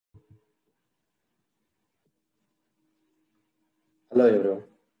Hello everyone,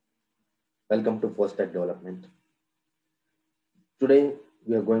 welcome to Full Stack Development. Today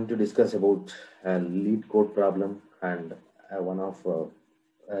we are going to discuss about a lead code problem and one of a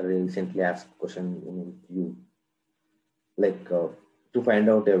recently asked question in you, like to find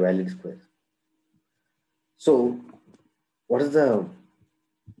out a valid square. So, what is the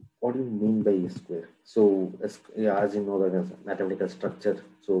what do you mean by a square? So, as you know, the mathematical structure.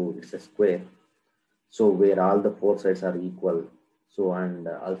 So it's a square. So where all the four sides are equal. So and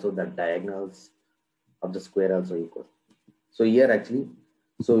also the diagonals of the square also equal. So here actually,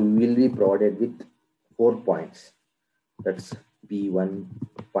 so we will be provided with 4 points. That's P1,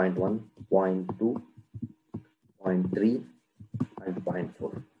 point 1, point 2, point 3, and point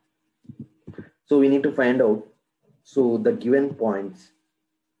 4. So we need to find out, so the given points.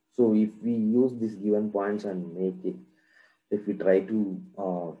 So if we use these given points and make it, if we try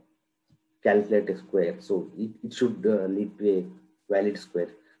to calculate a square, so it should lead to a valid square.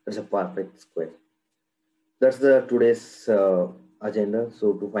 That's a perfect square. That's the today's agenda.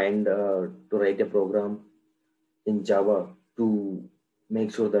 So to write a program in Java to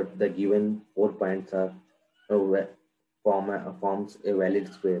make sure that the given 4 points are forms a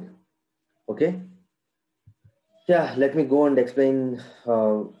valid square. Okay. Yeah. Let me go and explain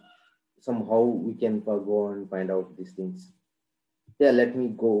somehow we can go and find out these things. Yeah. Let me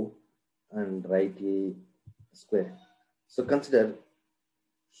go and write a square. So consider.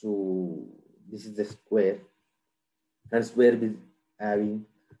 So this is the square, and square is having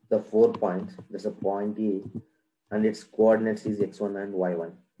the 4 points. There's a point A, and its coordinates is x1 and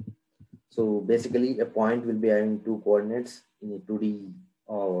y1. So basically, a point will be having two coordinates in a 2D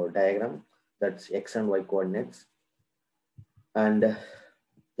diagram. That's x and y coordinates, and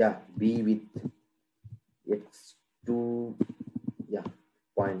yeah, B with x2. Yeah,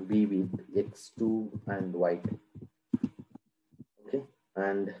 point B with x2 and y2. Okay,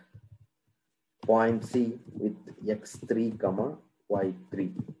 and point C with x3 comma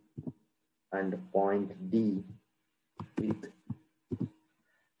y3, and point D with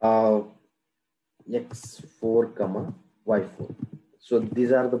x4 comma y4. So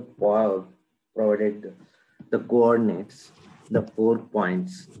these are the provided the coordinates, the 4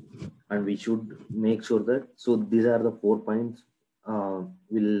 points, and we should make sure that, so these are the 4 points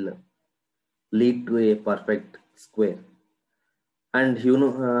will lead to a perfect square. And you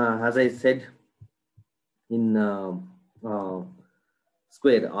know, as I said, in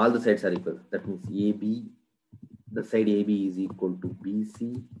square all the sides are equal. That means AB, the side AB is equal to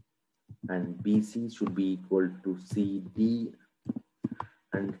BC, and BC should be equal to CD,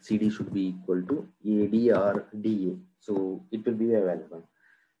 and CD should be equal to AD or DA. So it will be a valid one.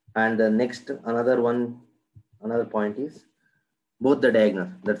 And the next another point is both the diagonal.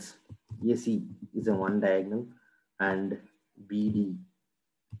 That's AC is a one diagonal, and BD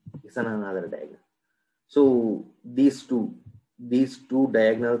is another diagonal. So these two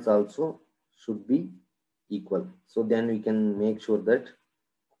diagonals also should be equal. So then we can make sure that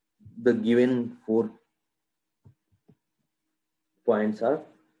the given 4 points are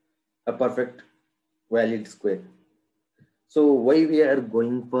a perfect valid square. So why we are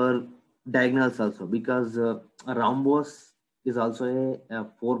going for diagonals also? Because a rhombus is also a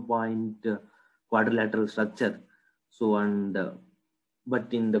 4-point quadrilateral structure. So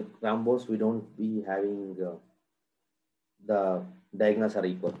but in the rhombus we don't be having the diagonals are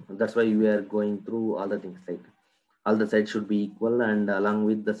equal. That's why we are going through all the things, like all the sides should be equal, and along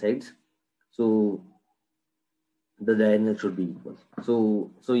with the sides, so the diagonal should be equal.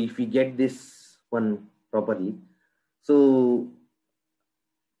 So if we get this one properly, so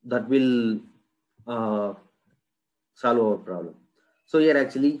that will solve our problem. So here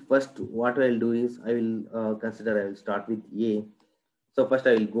actually first what I'll do is I will start with A. So first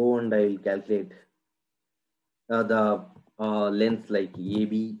I will go and I will calculate the length like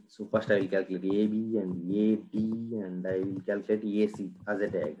AB. So first I will calculate AB and AD, and I will calculate AC as a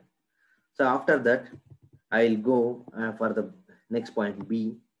diagonal. So after that I will go for the next point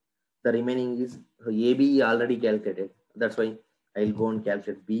B. The remaining is AB already calculated. That's why I will go and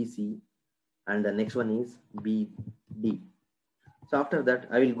calculate BC, and the next one is BD. So after that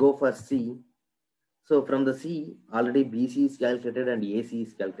I will go for C. So from the C already BC is calculated and AC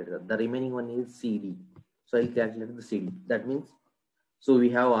is calculated. The remaining one is CD. So I'll calculate the CD. That means, so we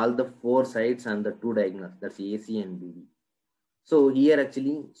have all the 4 sides and the 2 diagonals. That's AC and BD. So here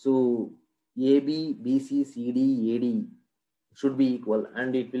actually, so AB, BC, CD, AD should be equal,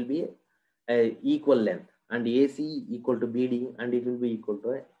 and it will be a equal length, and AC equal to BD, and it will be equal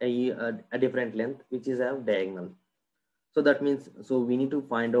to a different length, which is a diagonal. So that means, so we need to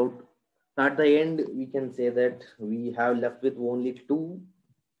find out At the end, we can say that we have left with only two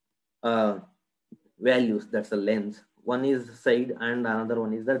uh, values. That's the length. One is side and another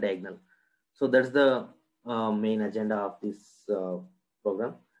one is the diagonal. So that's the main agenda of this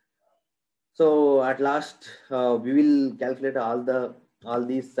program. So at last, we will calculate all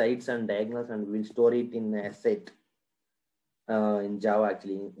these sides and diagonals, and we will store it in a set in Java.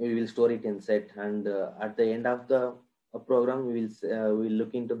 Actually, we will store it in set, and at the end of the program, we will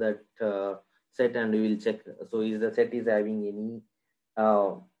look into that set and we will check. So, is the set is having any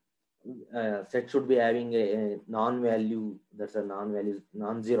uh, set should be having a non-value, that's a non-values,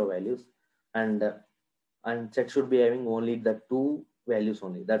 non-zero values, and set should be having only the two values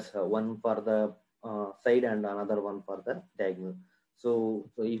only. That's one for the side and another one for the diagonal. So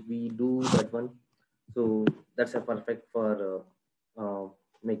if we do that one, so that's a perfect for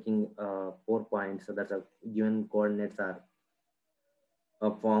making 4 points. So that's a given coordinates are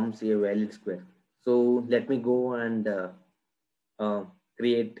forms a valid square. So let me go and uh,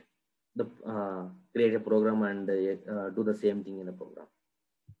 create the create a program and do the same thing in a program.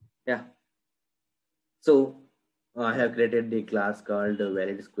 Yeah. So I have created a class called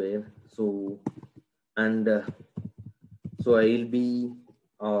valid square. So and so I will be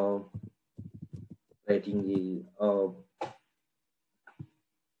writing a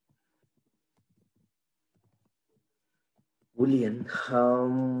boolean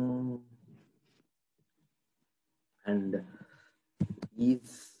and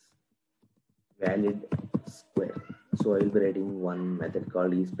is valid square. So I will be writing one method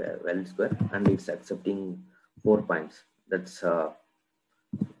called is valid square, and it's accepting 4 points. That's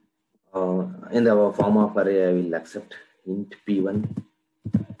in the form of array. I will accept int p1,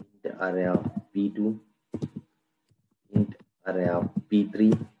 int array of p2, int array of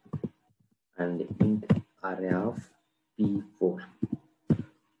p3, and int array of p4.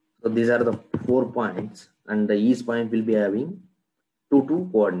 So these are the 4 points, and the each point will be having two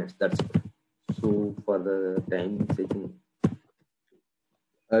coordinates. That's it. So for the time saving,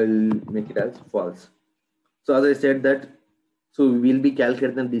 I'll make it as false. So as I said that, so we will be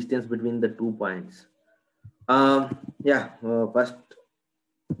calculating the distance between the 2 points. First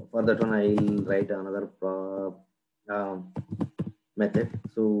for that one I'll write another method.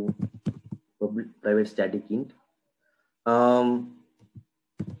 So public private static int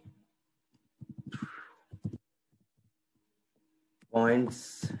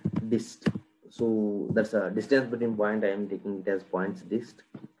points dist. So that's a distance between point. I am taking it as points dist,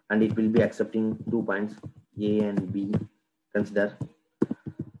 and it will be accepting 2 points A and B. Consider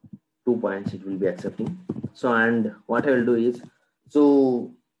 2 points it will be accepting. So and what I will do is,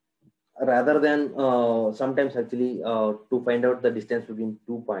 so rather than sometimes actually to find out the distance between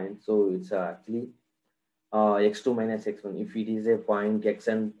 2 points, so it's actually x2 minus x1. If it is a point x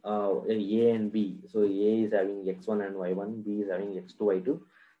and a and b, so a is having x1 and y1, b is having x2 y2,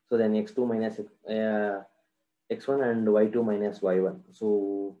 so then x2 minus x1 and y2 minus y1,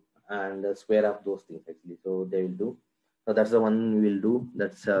 so and the square of those things actually, so they will do. So that's the one we will do.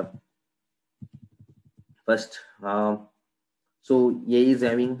 That's first. So a is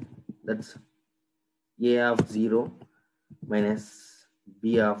having, that's a of 0 minus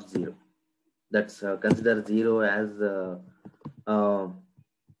b of 0. That's consider 0 as a of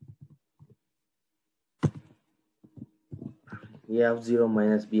 0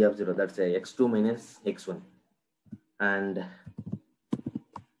 minus b of 0. That's a x2 minus x1, and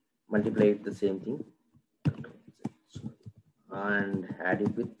multiply it the same thing and add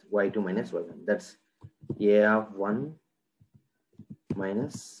it with y2 minus y1. That's a of 1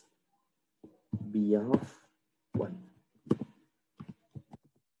 minus b of 1.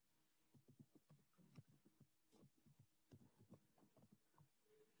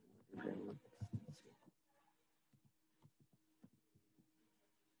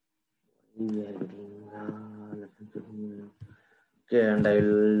 Okay, and I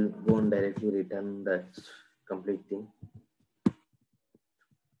will go and directly return that complete thing.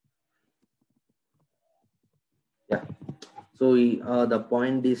 Yeah. So the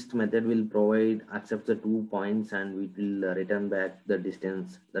point dist method will provide accept the 2 points, and we will return back the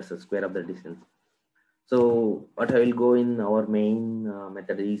distance. That's the square of the distance. So what I will go in our main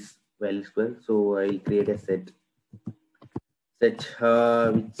method is value square. So I will create a set which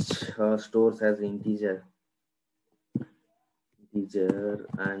stores as integer,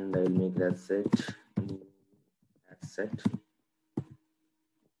 and I will make that set as set.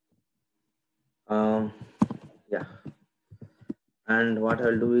 Yeah, and what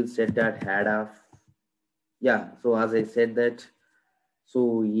I'll do is set that head of, yeah. So as I said that,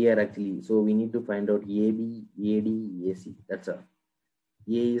 so here actually, so we need to find out AB, AD, AC. That's all.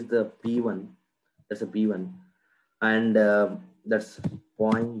 A is the P1, that's a P1, and that's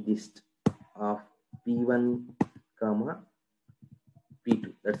point dist of P1 comma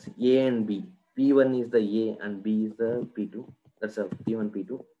P2. That's A and B. P1 is the A and B is the P2. That's a P1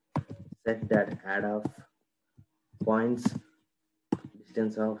 P2. Set that add of points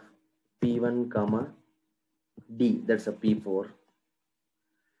distance of P1 comma D. That's a P4.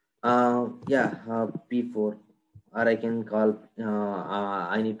 P4, or I can call.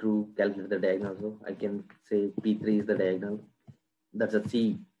 I need to calculate the diagonal, so I can say P3 is the diagonal. That's a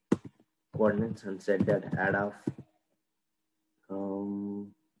C coordinates, and set that add of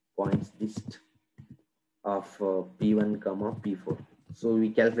points dist of P1 comma P4. So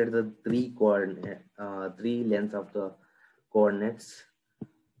we calculate the three lengths of the coordinates,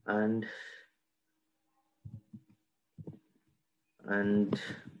 and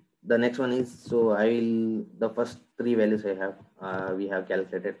the next one is, so I will, the first three values I have, we have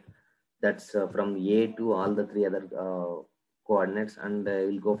calculated. That's from A to all the three other coordinates, and I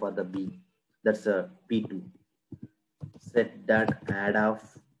will go for the B. That's P2. Set that add of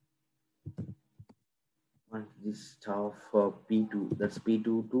this of P2. That's P2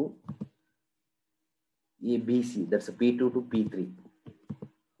 to ABC. That's a P2 to P3.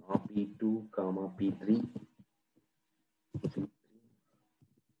 P2 comma P3,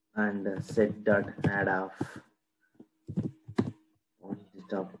 and set that add of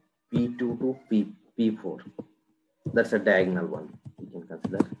P2 to P4. That's a diagonal one, you can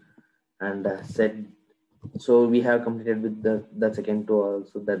consider, and set. So we have completed with the second two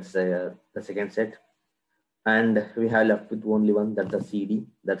also. That's the second set, and we have left with only one. That's a CD.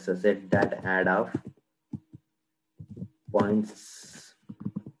 That's a set that add of points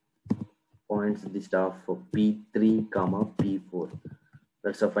list of P3 comma P4.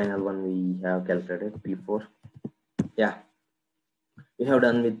 That's the final one we have calculated, P4. Yeah, we have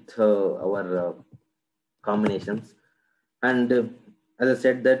done with our combinations, and as I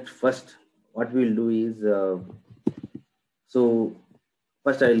said, that first what we'll do is, so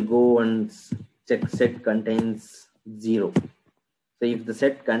first I will go and check set contains 0. So if the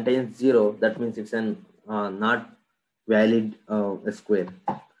set contains 0, that means it's an not valid square.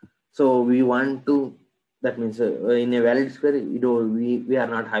 So we want to, that means in a valid square, we are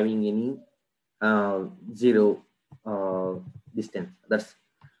not having any 0 distance. That's,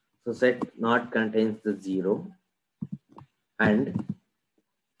 so set not contains the 0, and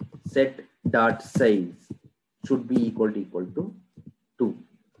set dot size should be equal to 2.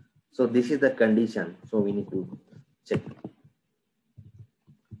 So this is the condition. So we need to check.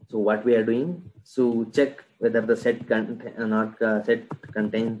 So what we are doing, so check whether the set set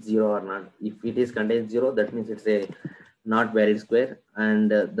contains 0 or not. If it is contains 0, that means it's a not valid square,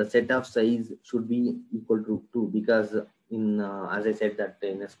 and the set of size should be equal to 2, because in as I said that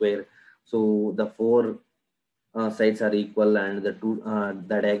in a square, so the 4 sides are equal, and the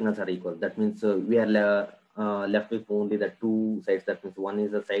diagonals are equal. That means we are left with only the 2 sides. That means one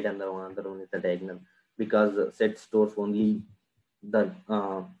is the side and the other one is the diagonal, because set stores only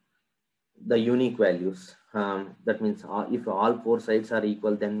the unique values. That means if all 4 sides are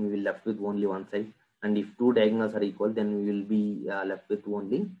equal, then we will left with only one side, and if 2 diagonals are equal, then we will be left with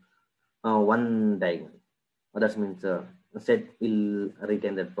only one diagonal. That means set will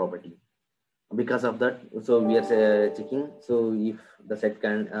retain that property. Because of that, so we are checking. So if the set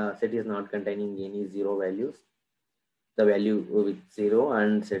is not containing any 0 values, the value with 0,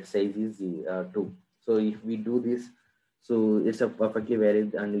 and set size is 2. So if we do this, so it's a perfectly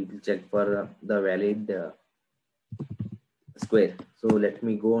valid, and it will check for the valid square. So let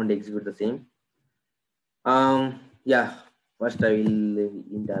me go and execute the same. Yeah, first I will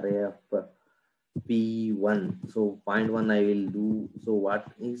int array of P1. So point 1 I will do. So what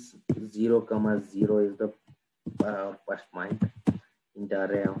is 0 comma 0 is the first point, int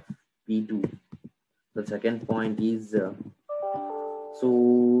array of P2. The second point is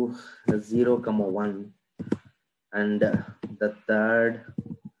so 0 comma 1, and the third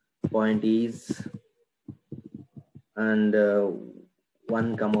point is, and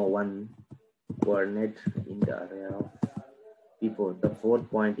 1 comma 1 coordinate in the array of P4. The fourth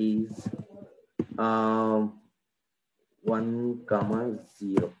point is 1 comma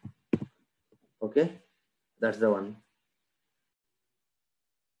 0. Okay, that's the one.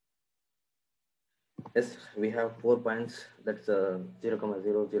 Yes, we have 4 points. That's 0 comma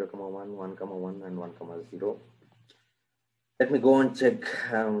 0, 0 comma 1, 1 comma 1, and 1 comma 0. Let me go and check.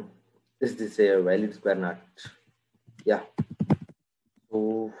 Is this a valid square or not? Yeah.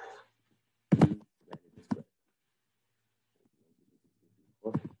 So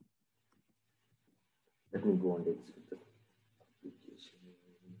let me go and execute the application.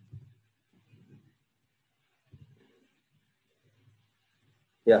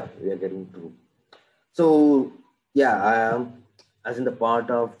 Yeah, we are getting through. So yeah, as in the part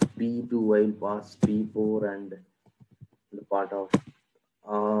of P2, I will pass P4, and the part of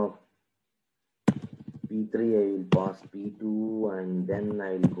uh, P3, I will pass P2, and then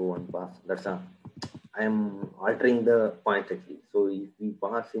I will go and pass. I am altering the point actually. So if we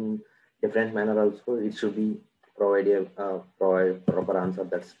pass in different manner also, it should be provide proper answer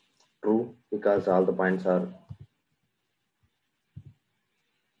that's true, because all the points are,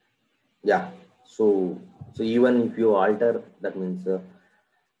 yeah. So even if you alter, that means the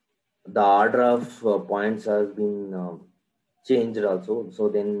order of points has been changed also. So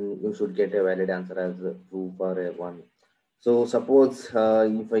then you should get a valid answer as true for a one. So suppose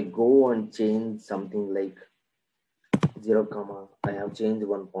if I go and change something like 0 comma, I have changed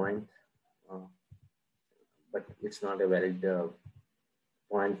 1 point, uh, but it's not a valid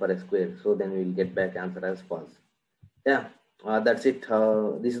point for a square. So then we'll get back answer as false. Yeah, that's it.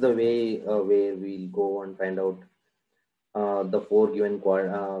 This is the way where we'll go and find out the four given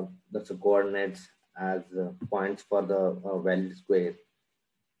that's the coordinates as points for the valid square.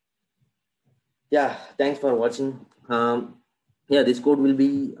 Yeah, thanks for watching. Yeah, this code will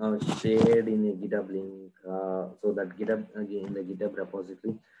be shared in a GitHub link, so that GitHub again the GitHub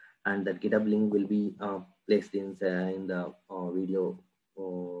repository, and that GitHub link will be placed in the video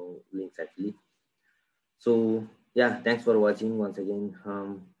links actually. So yeah, thanks for watching once again.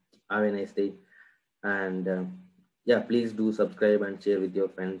 Have a nice day, and yeah, please do subscribe and share with your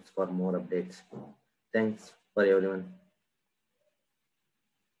friends for more updates. Thanks for everyone.